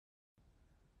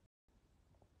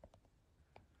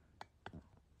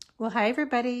Well, hi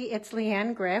everybody, it's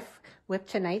Leanne Griff with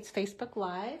tonight's Facebook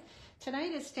Live.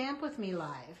 Tonight is Stamp With Me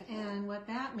Live, and what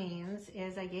that means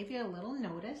is I gave you a little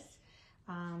notice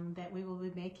that we will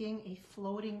be making a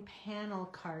floating panel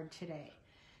card today.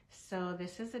 So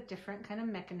this is a different kind of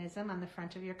mechanism on the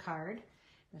front of your card.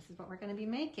 This is what we're going to be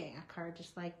making, a card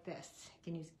just like this.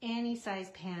 You can use any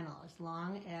size panel as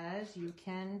long as you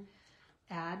can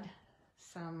add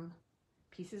some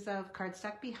pieces of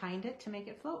cardstock behind it to make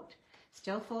it float.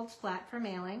 Still folds flat for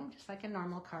mailing, just like a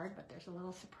normal card, but there's a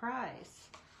little surprise.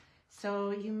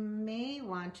 So you may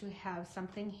want to have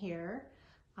something here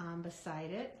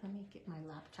beside it. Let me get my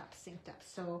laptop synced up.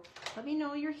 So let me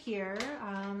know you're here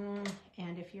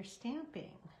and if you're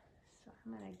stamping. So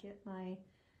I'm gonna get my,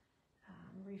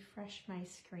 refresh my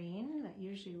screen. That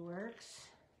usually works.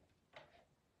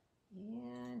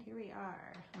 And here we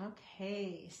are.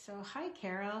 Okay, so hi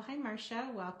Carol, hi Marcia,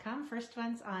 welcome. First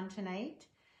one's on tonight.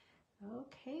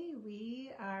 Okay, we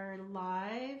are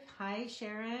live. Hi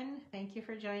Sharon, thank you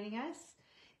for joining us.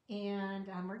 And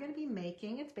we're going to be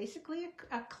making, it's basically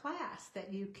a class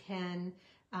that you can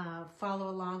follow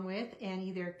along with and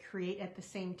either create at the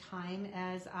same time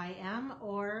as I am,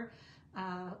 or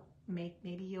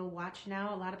maybe you'll watch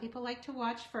now. A lot of people like to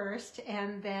watch first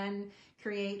and then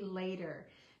create later.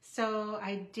 So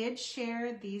I did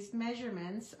share these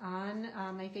measurements on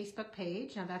my Facebook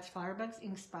page. Now that's Flowerbugs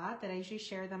Ink Spot that I usually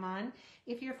share them on.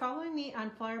 If you're following me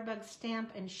on Flowerbugs Stamp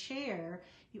and Share,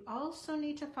 you also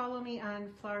need to follow me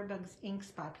on Flowerbugs Ink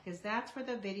Spot because that's where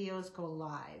the videos go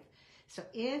live. So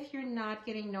if you're not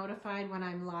getting notified when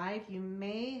I'm live, you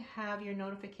may have your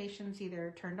notifications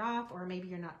either turned off or maybe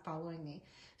you're not following me.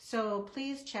 So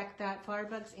please check that,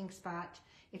 Flowerbugs Ink Spot,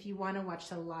 if you want to watch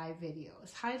the live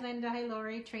videos. Hi Linda, hi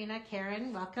Lori, Trina,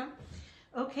 Karen, welcome.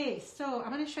 Okay, so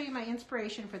I'm going to show you my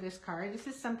inspiration for this card. This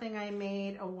is something I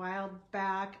made a while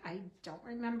back. I don't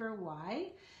remember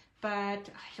why, but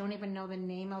I don't even know the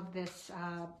name of this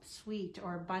suite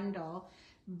or bundle.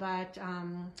 But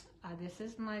this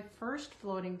is my first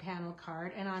floating panel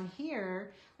card, and on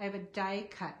here I have a die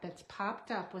cut that's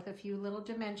popped up with a few little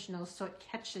dimensionals so it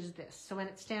catches this. So when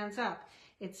it stands up,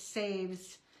 it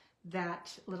saves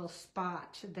that little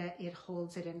spot that it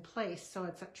holds it in place. So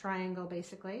it's a triangle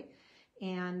basically,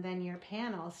 and then your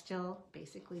panel still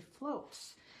basically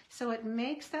floats. So it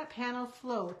makes that panel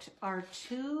float are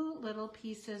two little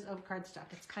pieces of cardstock.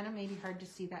 It's kind of maybe hard to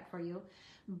see that for you,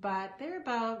 but they're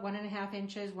about 1.5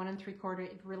 inches, 1 3/4.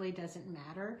 It really doesn't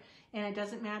matter. And it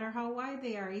doesn't matter how wide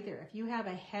they are either. If you have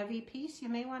a heavy piece, you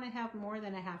may want to have more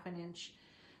than 1/2 inch.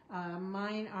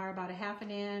 Mine are about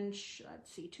 1/2 inch, let's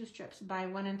see, 2 strips by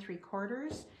 1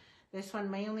 3/4. This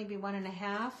one may only be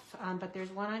 1.5, but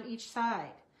there's one on each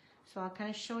side. So I'll kind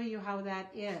of show you how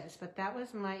that is. But that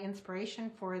was my inspiration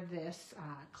for this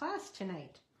class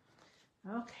tonight.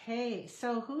 Okay,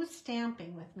 so who's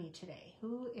stamping with me today?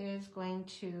 Who is going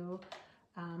to,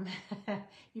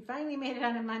 you finally made it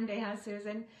on a Monday, huh,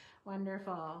 Susan?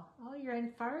 Wonderful. Oh, you're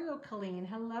in Fargo, Colleen.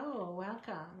 Hello,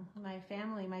 welcome. My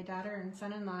family, my daughter and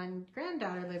son-in-law and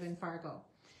granddaughter live in Fargo.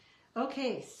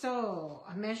 Okay, so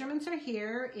measurements are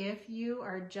here. If you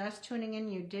are just tuning in,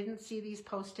 you didn't see these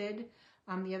posted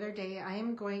the other day,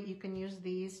 you can use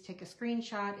these, take a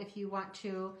screenshot if you want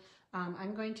to.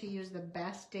 I'm going to use the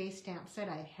Best Day stamp set.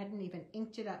 I hadn't even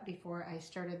inked it up before I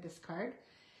started this card.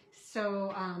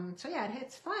 So yeah,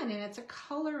 it's fun and it's a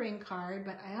coloring card,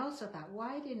 but I also thought,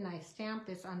 why didn't I stamp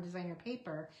this on designer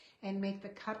paper and make the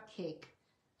cupcake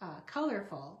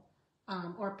colorful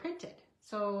or printed?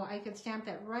 So I could stamp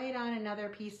that right on another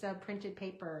piece of printed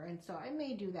paper, and so I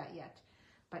may do that yet,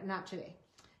 but not today.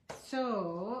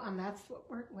 So that's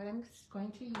what I'm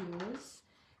going to use.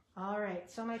 All right,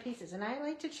 so my pieces, and I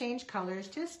like to change colors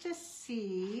just to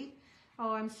see.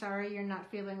 Oh, I'm sorry you're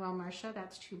not feeling well, Marcia.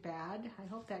 That's too bad. I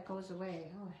hope that goes away.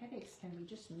 Oh, headaches can be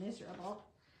just miserable.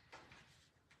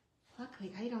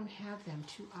 Luckily, I don't have them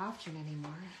too often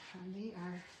anymore. They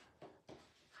are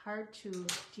hard to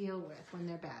deal with when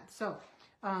they're bad. So,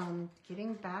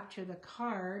 getting back to the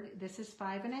card, this is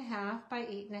 5.5 by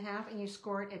 8.5, and you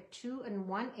score it at 2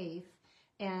 1/8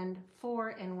 and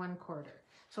 4 1/4.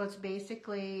 So it's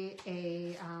basically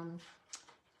a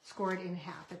scored in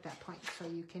half at that point. So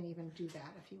you can even do that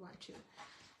if you want to.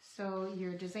 So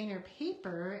your designer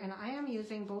paper, and I am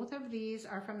using both of these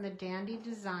are from the Dandy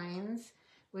Designs,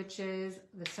 which is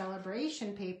the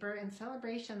Celebration paper. And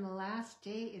Celebration, the last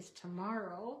day is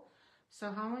tomorrow.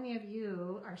 So how many of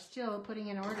you are still putting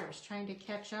in orders, trying to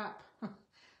catch up?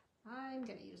 I'm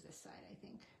going to use this side, I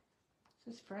think.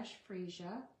 This is Fresh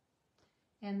Freesia.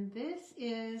 And this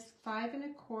is 5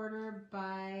 1/4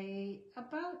 by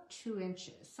about 2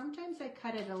 inches. Sometimes I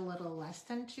cut it a little less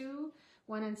than 2,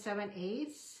 1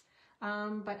 7/8.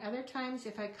 But other times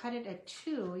if I cut it at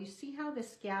 2, you see how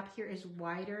this gap here is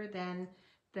wider than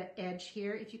the edge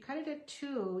here? If you cut it at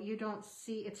 2, you don't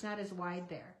see, it's not as wide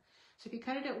there. So if you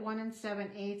cut it at 1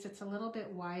 7/8, it's a little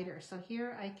bit wider. So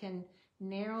here I can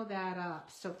narrow that up,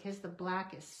 so because the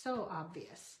black is so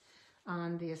obvious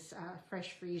on this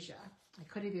fresh freesia. I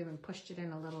could have even pushed it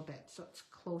in a little bit so it's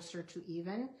closer to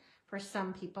even for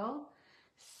some people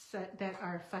that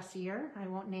are fussier. I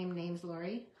won't name names,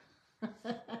 Lori.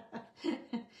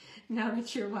 Now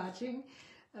that you're watching.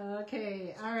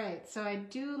 Okay, all right. So I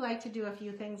do like to do a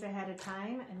few things ahead of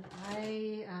time, and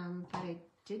but I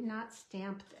did not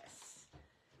stamp this.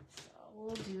 So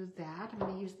we'll do that. I'm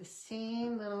going to use the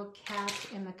same little cat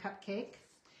in the cupcake.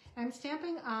 I'm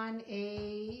stamping on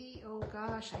a, oh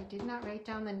gosh, I did not write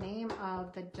down the name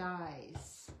of the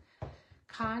dies.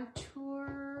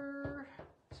 Contour,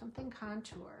 something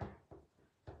contour.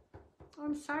 Oh,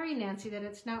 I'm sorry, Nancy, that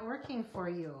it's not working for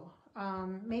you.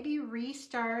 Maybe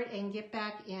restart and get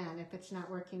back in if it's not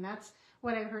working. That's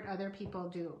what I've heard other people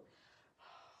do.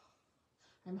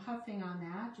 I'm huffing on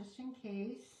that just in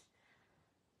case.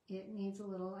 It needs a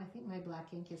little, I think my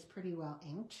black ink is pretty well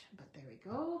inked, but there we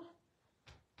go.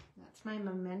 That's my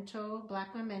Memento,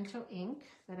 black Memento ink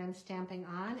that I'm stamping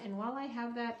on. And while I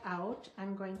have that out,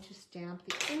 I'm going to stamp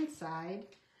the inside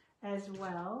as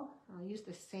well. I'll use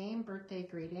the same birthday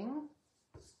greeting.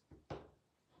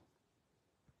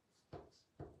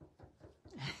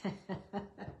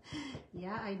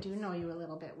 Yeah, I do know you a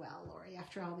little bit well, Lori,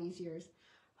 after all these years.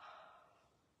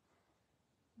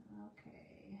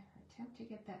 Okay, attempt to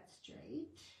get that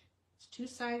straight. It's 2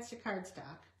 sides to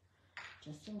cardstock,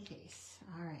 just in case.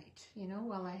 All right, you know,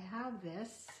 while I have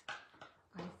this,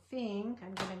 I think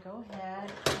I'm going to go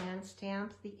ahead and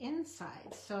stamp the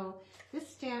inside. So this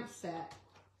stamp set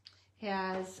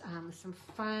has some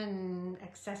fun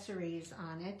accessories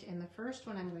on it, and the first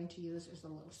one I'm going to use is the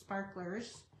little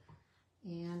sparklers,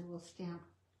 and we'll stamp,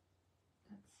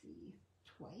 let's see,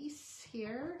 twice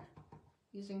here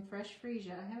using fresh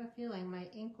freesia. I have a feeling my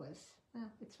ink was,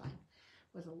 well, it's fine,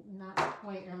 was not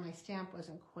quite, or my stamp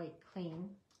wasn't quite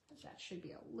clean. That should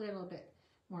be a little bit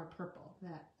more purple.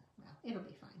 That, well, it'll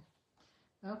be fine.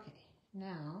 Okay,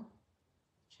 now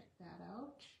check that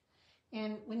out.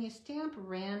 And when you stamp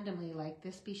randomly like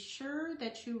this, be sure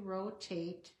that you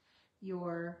rotate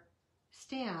your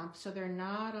stamp so they're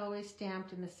not always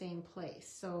stamped in the same place.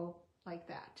 So like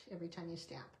that, every time you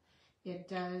stamp. It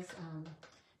does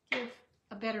give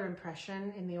a better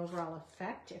impression in the overall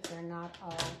effect if they're not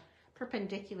all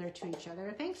perpendicular to each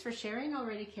other. Thanks for sharing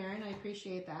already, Karen. I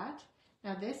appreciate that.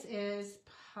 Now this is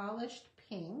polished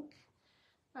pink.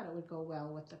 Thought it would go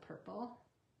well with the purple.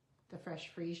 The fresh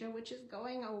freesia, which is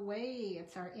going away.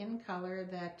 It's our in color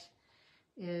that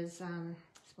is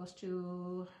supposed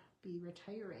to be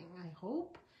retiring. I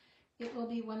hope it will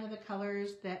be one of the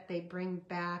colors that they bring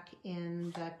back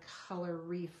in the color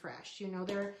refresh. You know,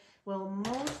 there will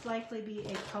most likely be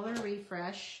a color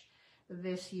refresh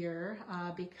this year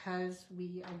because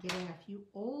we are getting a few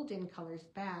old in colors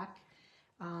back.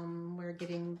 We're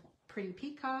getting Pretty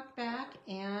Peacock back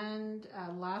and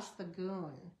Lost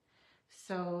Lagoon.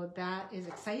 So that is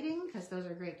exciting because those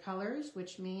are great colors,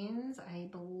 which means I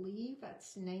believe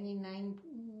that's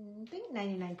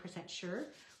 99% sure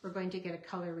we're going to get a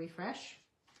color refresh.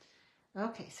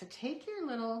 Okay, so take your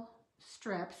little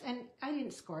strips, and I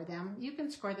didn't score them. You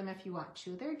can score them if you want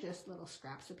to. They're just little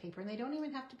scraps of paper, and they don't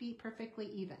even have to be perfectly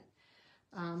even.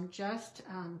 Just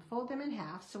fold them in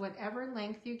half, so whatever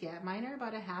length you get, mine are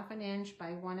about 1/2 inch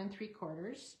by 1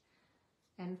 3/4,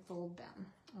 and fold them.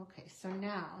 Okay, so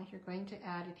now you're going to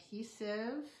add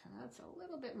adhesive. That's a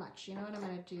little bit much. You know what I'm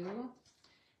going to do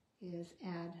is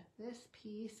add this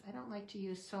piece. I don't like to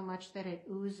use so much that it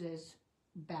oozes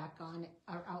back on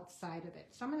or outside of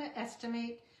it. So I'm going to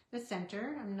estimate the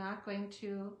center. I'm not going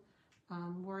to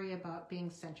worry about being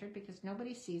centered because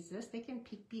nobody sees this. They can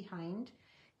peek behind,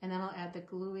 and then I'll add the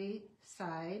gluey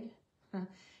side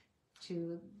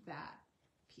to that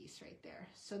piece right there.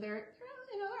 So they're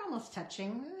almost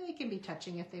touching. They can be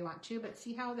touching if they want to, but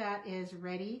see how that is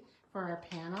ready for our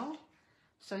panel.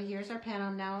 So here's our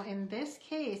panel. Now in this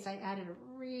case, I added a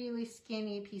really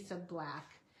skinny piece of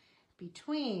black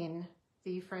between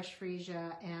the fresh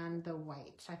freesia and the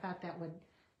white. So I thought that would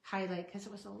highlight because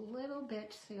it was a little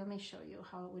bit, so let me show you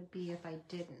how it would be if I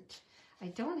didn't. I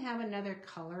don't have another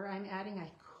color I'm adding. I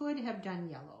could have done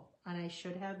yellow, and I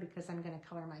should have because I'm going to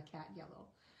color my cat yellow.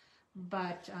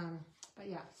 But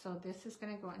yeah, so this is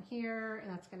going to go on here, and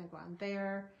that's going to go on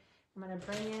there. I'm going to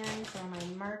bring in some of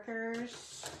my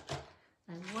markers.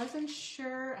 I wasn't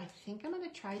sure. I think I'm going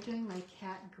to try doing my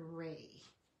cat gray.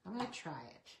 I'm going to try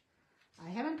it. I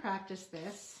haven't practiced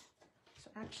this. So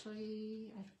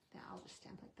actually, I'll just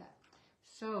stamp like that.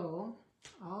 So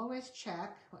always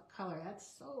check what color. That's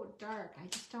so dark. I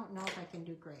just don't know if I can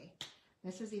do gray.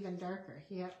 This is even darker.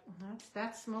 Yep,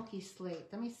 that's smoky slate.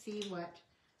 Let me see what,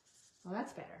 well,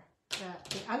 that's better.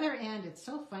 The other end, it's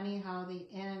so funny how the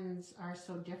ends are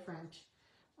so different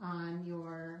on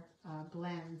your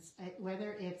blends.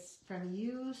 Whether it's from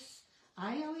use,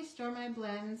 I always store my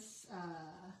blends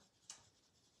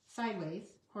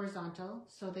sideways, horizontal,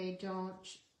 so they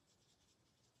don't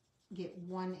get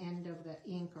one end of the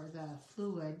ink or the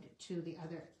fluid to the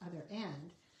other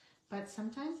end. But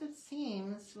sometimes it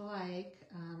seems like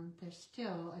there's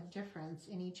still a difference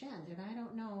in each end, and I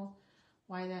don't know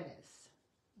why that is.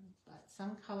 But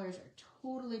some colors are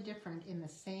totally different in the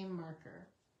same marker.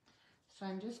 So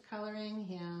I'm just coloring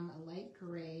him a light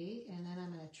gray, and then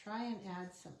I'm going to try and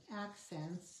add some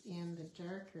accents in the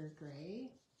darker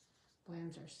gray.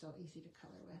 Blends are so easy to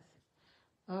color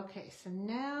with. Okay, so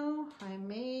now I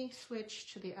may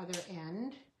switch to the other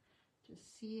end to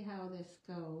see how this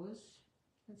goes.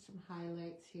 Get some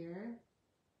highlights here.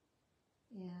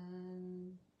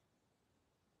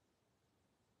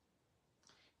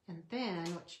 And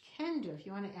then what you can do, if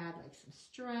you want to add like some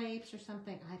stripes or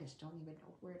something, I just don't even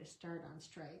know where to start on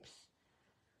stripes.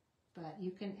 But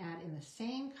you can add in the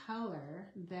same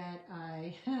color that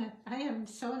I am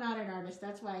so not an artist,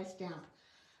 that's why I stamp.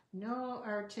 No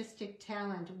artistic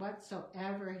talent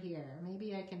whatsoever here.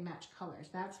 Maybe I can match colors,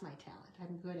 that's my talent.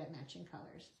 I'm good at matching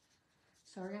colors.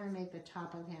 So we're going to make the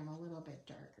top of him a little bit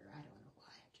darker. I don't know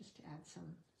why, just to add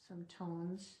some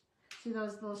tones. See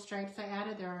those little stripes I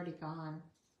added? They're already gone.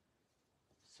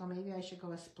 So maybe I should go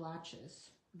with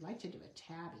splotches. I'd like to do a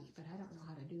tabby, but I don't know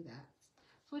how to do that.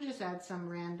 So we'll just add some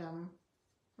random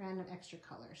extra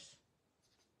colors.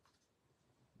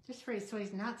 Just so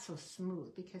he's not so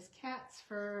smooth, because cat's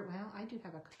fur, well, I do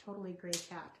have a totally gray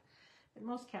cat, but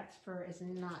most cat's fur is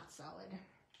not solid.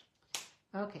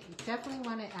 Okay, you definitely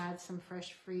want to add some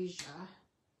fresh freesia.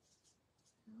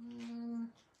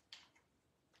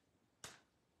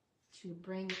 To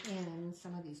bring in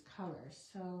some of these colors.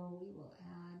 So we will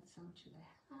add some to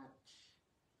the hat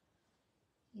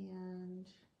and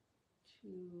to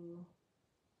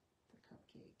the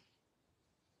cupcake.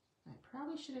 I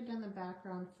probably should have done the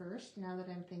background first, now that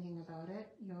I'm thinking about it.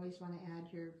 You always want to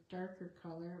add your darker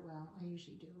color, well, I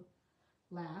usually do,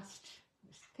 last. I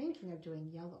was thinking of doing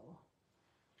yellow,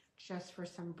 just for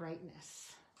some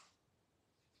brightness.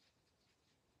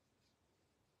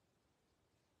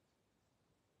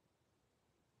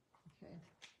 Okay,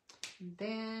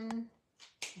 then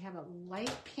I have a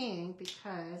light pink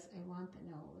because I want the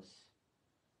nose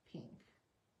pink.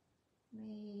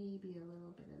 Maybe a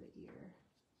little bit of the ear.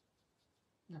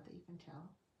 Not that you can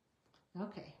tell.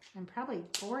 Okay, I'm probably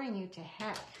boring you to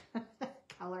heck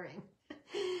coloring.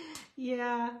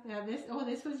 Yeah,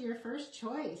 this was your first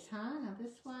choice, huh? Now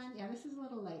this one, yeah, this is a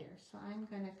little lighter, so I'm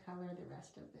going to color the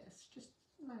rest of this. Just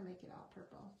want to make it all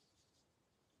purple,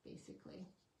 basically.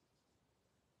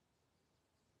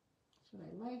 So what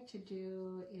I like to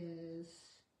do is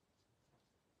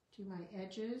do my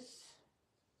edges,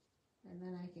 and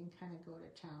then I can kind of go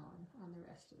to town on the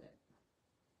rest of it.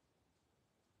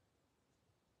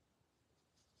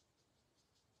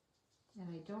 And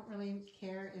I don't really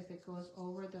care if it goes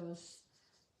over those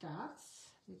dots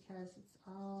because it's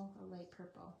all a light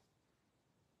purple.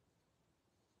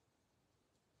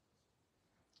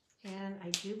 And I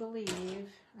do believe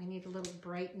I need a little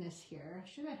brightness here. I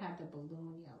should have had the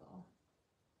balloon yellow.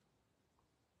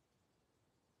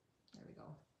 There we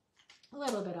go. A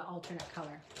little bit of alternate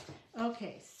color.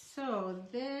 Okay, so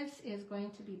this is going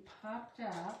to be popped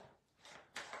up.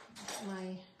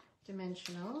 My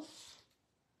dimensionals.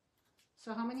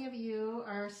 So how many of you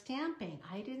are stamping?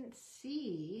 I didn't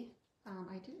see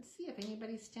if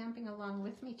anybody's stamping along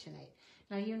with me tonight.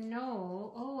 Now you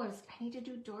know, I need to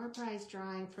do door prize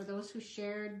drawing for those who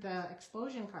shared the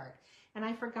explosion card. And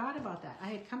I forgot about that. I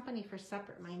had company for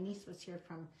supper. My niece was here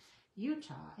from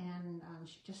Utah, and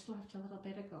she just left a little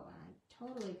bit ago, and I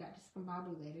totally got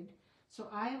discombobulated. So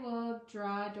I will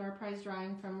draw door prize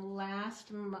drawing from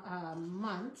last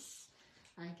month's,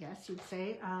 I guess you'd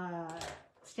say,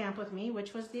 Stamp With Me,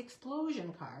 which was the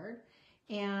explosion card,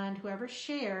 and whoever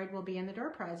shared will be in the door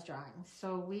prize drawing.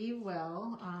 So we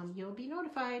will, you'll be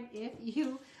notified if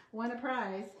you won a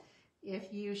prize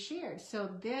if you shared. So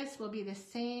this will be the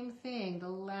same thing. The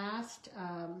last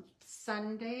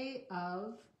Sunday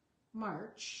of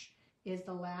March is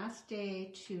the last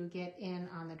day to get in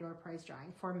on the door prize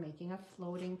drawing for making a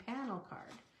floating panel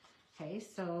card. Okay,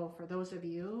 so for those of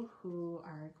you who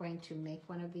are going to make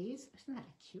one of these, isn't that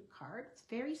a cute card? It's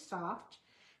very soft,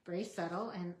 Very subtle,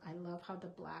 and I love how the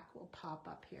black will pop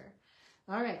up here.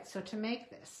 All right, so to make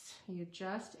this, you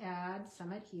just add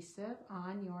some adhesive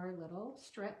on your little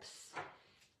strips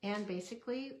and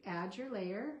basically add your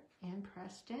layer and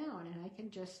press down. And I can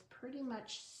just pretty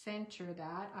much center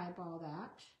that, eyeball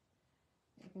that,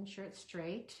 making sure it's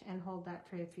straight, and hold that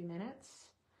for a few minutes.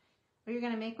 Are you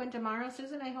going to make one tomorrow,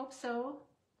 Susan? I hope so.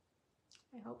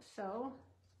 I hope so.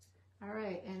 All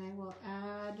right, and I will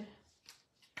add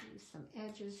some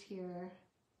edges here.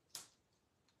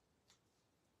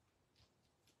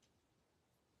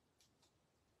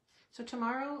 So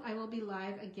tomorrow I will be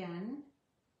live again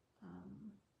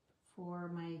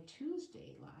for my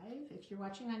Tuesday live. If you're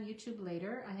watching on YouTube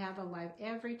later, I have a live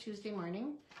every Tuesday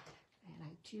morning, and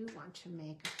I do want to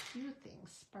make a few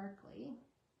things sparkly.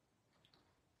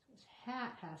 This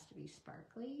hat has to be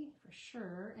sparkly for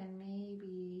sure, and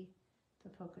maybe the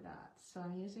polka dots. So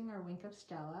I'm using our Wink of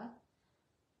Stella.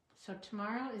 So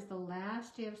tomorrow is the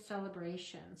last day of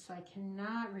celebration. So I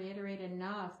cannot reiterate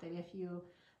enough that if you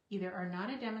either are not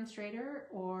a demonstrator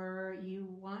or you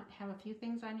want to have a few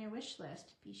things on your wish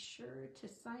list, be sure to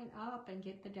sign up and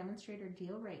get the demonstrator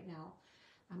deal right now.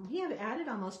 We have added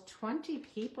almost 20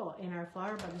 people in our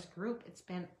Flower Bugs group. It's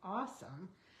been awesome.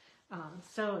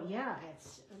 So yeah,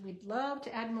 we'd love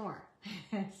to add more.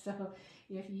 So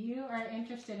if you are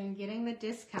interested in getting the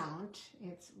discount,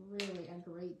 it's really a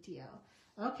great deal.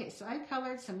 Okay, so I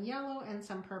colored some yellow and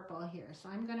some purple here. So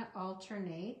I'm going to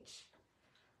alternate.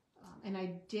 And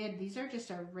these are just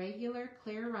our regular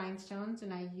clear rhinestones,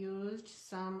 and I used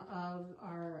some of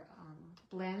our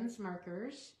blends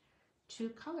markers to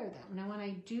color them. Now when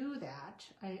I do that,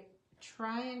 I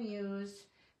try and use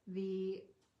the,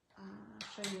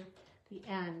 I'll show you the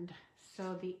end.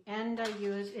 So the end I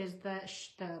use is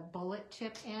the bullet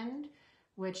tip end,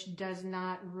 which does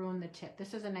not ruin the tip.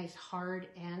 This is a nice hard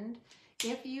end.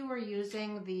 If you were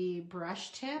using the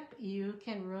brush tip, you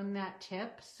can ruin that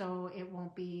tip so it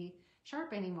won't be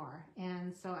sharp anymore.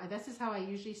 And so this is how I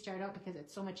usually start out, because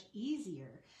it's so much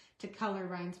easier to color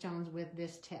rhinestones with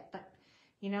this tip. But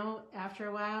you know, after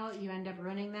a while you end up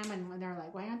ruining them, and when they're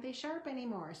like, why aren't they sharp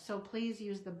anymore? So please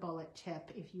use the bullet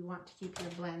tip if you want to keep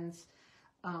your blends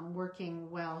working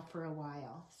well for a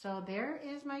while. So there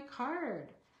is my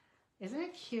card. Isn't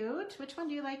it cute? Which one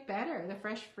do you like better? The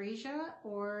fresh freesia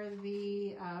or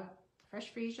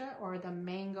the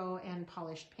mango and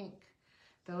polished pink?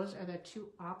 Those are the two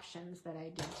options that I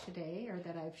did today, or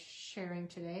that I'm sharing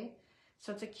today.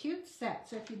 So it's a cute set.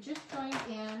 So if you just joined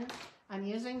in, I'm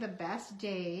using the Best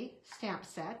Day stamp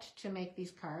set to make these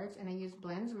cards, and I use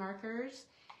blends markers,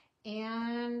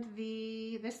 and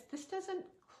this doesn't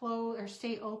close or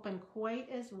stay open quite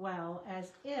as well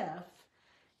as if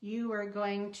you are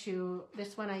going to,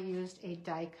 this one I used a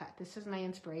die cut. This is my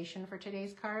inspiration for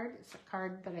today's card. It's a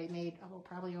card that I made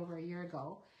probably over a year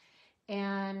ago.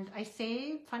 And I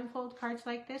save fun fold cards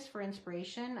like this for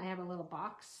inspiration. I have a little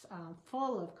box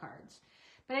full of cards.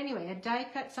 But anyway, a die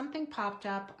cut, something popped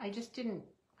up. I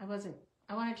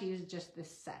wanted to use just this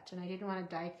set, and I didn't want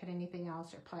to die cut anything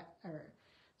else or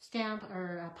stamp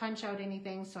or punch out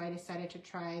anything. So I decided to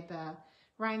try the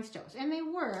rhinestones, and they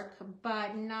work,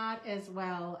 but not as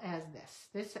well as this.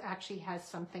 This actually has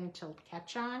something to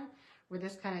catch on, where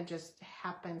this kind of just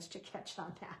happens to catch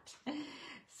on that.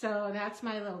 So that's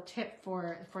my little tip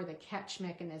for the catch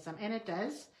mechanism. And it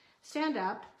does stand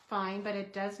up fine, but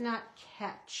it does not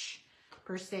catch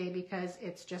per se, because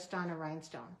it's just on a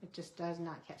rhinestone. It just does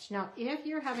not catch. Now, if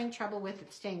you're having trouble with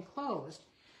it staying closed,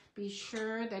 be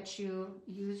sure that you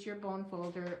use your bone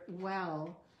folder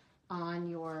well on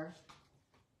your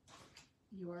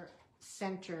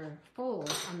center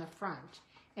fold on the front,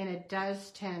 and it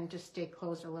does tend to stay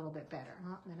closed a little bit better.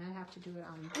 Well, then I have to do it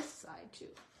on this side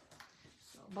too.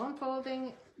 So bone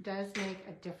folding does make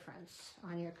a difference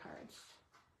on your cards.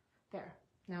 There.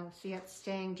 Now see, it's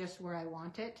staying just where I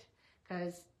want it,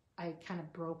 because I kind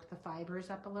of broke the fibers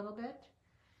up a little bit.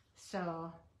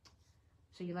 So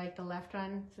you like the left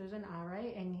one, Susan? All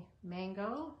right. And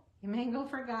mango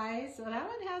for guys. So that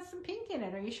one has some pink in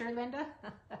it. Are you sure, Linda?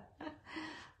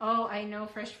 Oh, I know,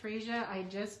 fresh freesia. I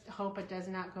just hope it does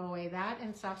not go away. That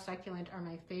and soft succulent are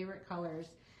my favorite colors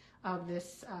of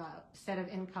this set of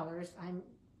in colors. I'm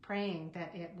praying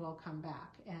that it will come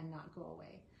back and not go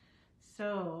away.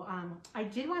 So I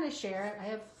did want to share, I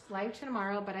have live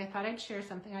tomorrow, but I thought I'd share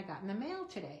something I got in the mail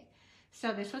today.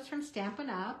 So this was from Stampin'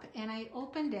 Up, and I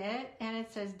opened it, and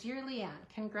it says, Dear Leanne,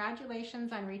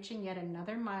 congratulations on reaching yet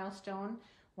another milestone.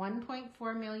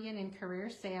 1.4 million in career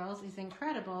sales is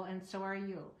incredible, and so are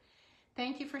you.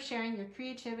 Thank you for sharing your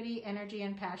creativity, energy,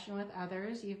 and passion with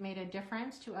others. You've made a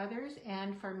difference to others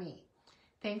and for me.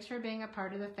 Thanks for being a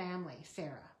part of the family,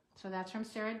 Sarah. So that's from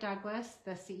Sarah Douglas,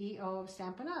 the CEO of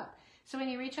Stampin' Up. So when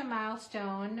you reach a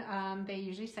milestone, they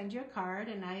usually send you a card,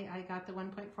 and I got the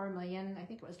 1.4 million, I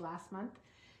think it was last month.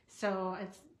 So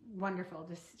it's wonderful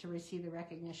to receive the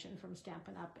recognition from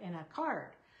Stampin' Up in a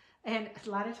card. And a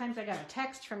lot of times I got a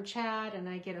text from Chad, and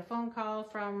I get a phone call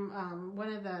from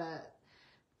one of the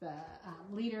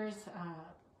leaders.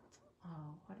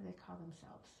 What do they call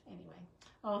themselves? Anyway.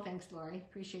 Oh, thanks, Lori.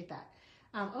 Appreciate that.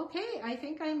 Okay, I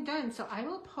think I'm done. So I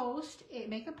will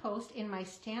make a post in my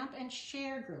Stamp and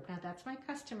Share group. Now that's my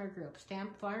customer group,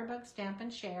 Flyerbug Stamp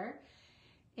and Share.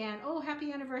 And oh,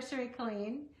 happy anniversary,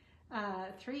 Colleen.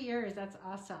 3 years, that's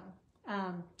awesome.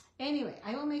 Anyway,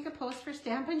 I will make a post for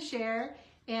Stamp and Share,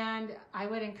 and I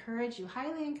would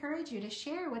highly encourage you to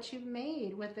share what you've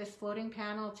made with this floating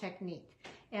panel technique.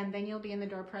 And then you'll be in the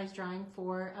door prize drawing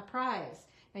for a prize.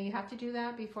 Now you have to do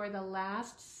that before the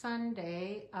last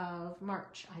Sunday of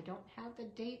March. I don't have the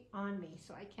date on me,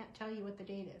 so I can't tell you what the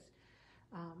date is.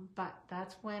 But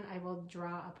that's when I will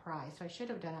draw a prize. So I should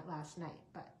have done it last night,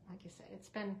 but like I said, it's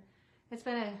been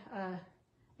an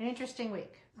interesting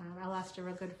week. I lost a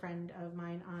real good friend of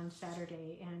mine on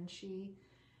Saturday, and she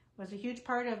was a huge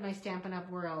part of my Stampin' Up!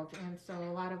 World, and so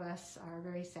a lot of us are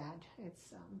very sad.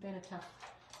 It's been a tough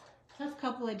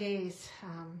couple of days,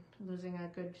 losing a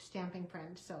good stamping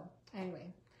friend. So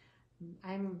anyway,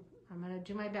 I'm going to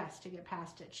do my best to get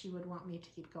past it. She would want me to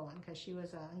keep going because she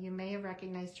was you may have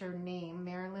recognized her name,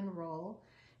 Marilyn Roll.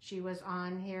 She was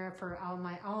on here for all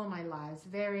my lives.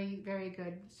 Very, very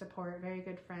good support, very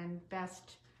good friend,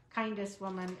 best, kindest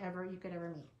woman you could ever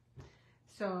meet.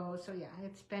 So yeah,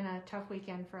 it's been a tough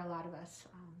weekend for a lot of us.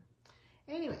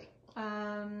 Anyway,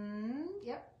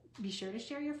 yep. Be sure to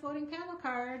share your floating panel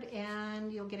card,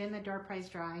 and you'll get in the door prize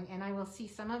drawing. And I will see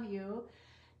some of you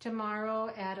tomorrow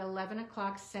at 11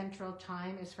 o'clock Central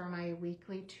Time is for my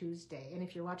weekly Tuesday. And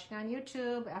if you're watching on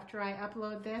YouTube, after I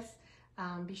upload this,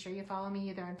 be sure you follow me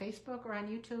either on Facebook or on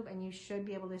YouTube, and you should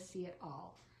be able to see it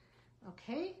all.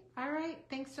 Okay? All right.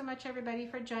 Thanks so much, everybody,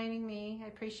 for joining me. I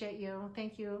appreciate you.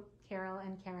 Thank you, Carol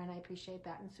and Karen. I appreciate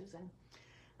that, and Susan.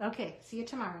 Okay. See you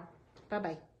tomorrow.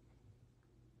 Bye-bye.